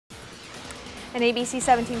An ABC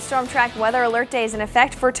 17 Storm Track weather alert day is in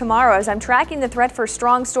effect for tomorrow as I'm tracking the threat for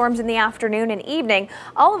strong storms in the afternoon and evening.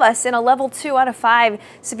 All of us in a level 2 out of 5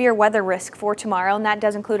 severe weather risk for tomorrow, and that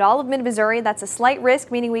does include all of mid-Missouri. That's a slight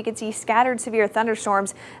risk, meaning we could see scattered severe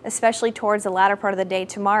thunderstorms, especially towards the latter part of the day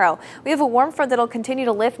tomorrow. We have a warm front that'll continue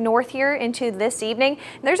to lift north here into this evening.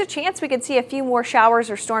 And there's a chance we could see a few more showers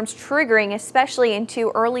or storms triggering, especially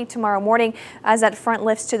into early tomorrow morning as that front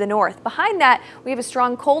lifts to the north. Behind that, we have a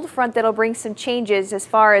strong cold front that'll bring some changes as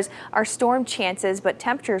far as our storm chances, but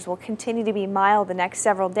temperatures will continue to be mild the next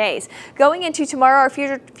several days. Going into tomorrow, our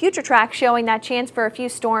future track showing that chance for a few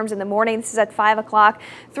storms in the morning. This is at 5 o'clock.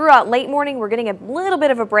 Throughout late morning, we're getting a little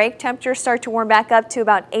bit of a break. Temperatures start to warm back up to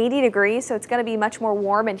about 80 degrees, so it's going to be much more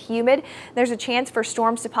warm and humid. There's a chance for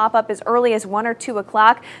storms to pop up as early as 1 or 2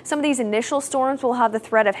 o'clock. Some of these initial storms will have the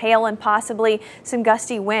threat of hail and possibly some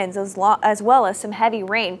gusty winds as well as some heavy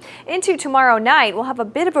rain. Into tomorrow night, we'll have a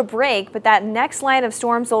bit of a break, but that next line of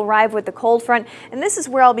storms will arrive with the cold front, and this is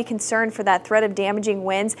where I'll be concerned for that threat of damaging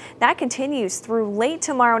winds. That continues through late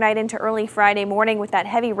tomorrow night into early Friday morning with that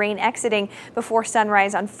heavy rain exiting before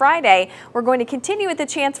sunrise on Friday. We're going to continue with the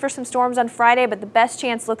chance for some storms on Friday, but the best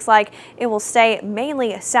chance looks like it will stay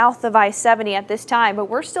mainly south of I-70 at this time, but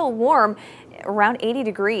we're still warm around 80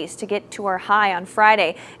 degrees to get to our high on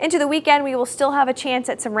Friday. Into the weekend, we will still have a chance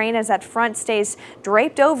at some rain as that front stays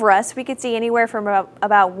draped over us. We could see anywhere from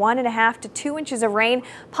about 1.5 to 2 inches of rain,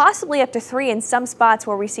 possibly up to 3 in some spots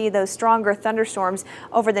where we see those stronger thunderstorms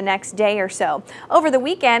over the next day or so. Over the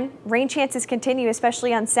weekend, rain chances continue,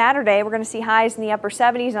 especially on Saturday. We're going to see highs in the upper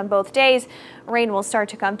 70s on both days. Rain will start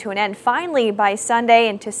to come to an end finally by Sunday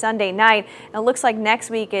into Sunday night. And it looks like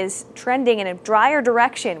next week is trending in a drier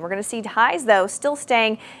direction. We're going to see highs, though, still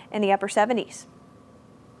staying in the upper 70s.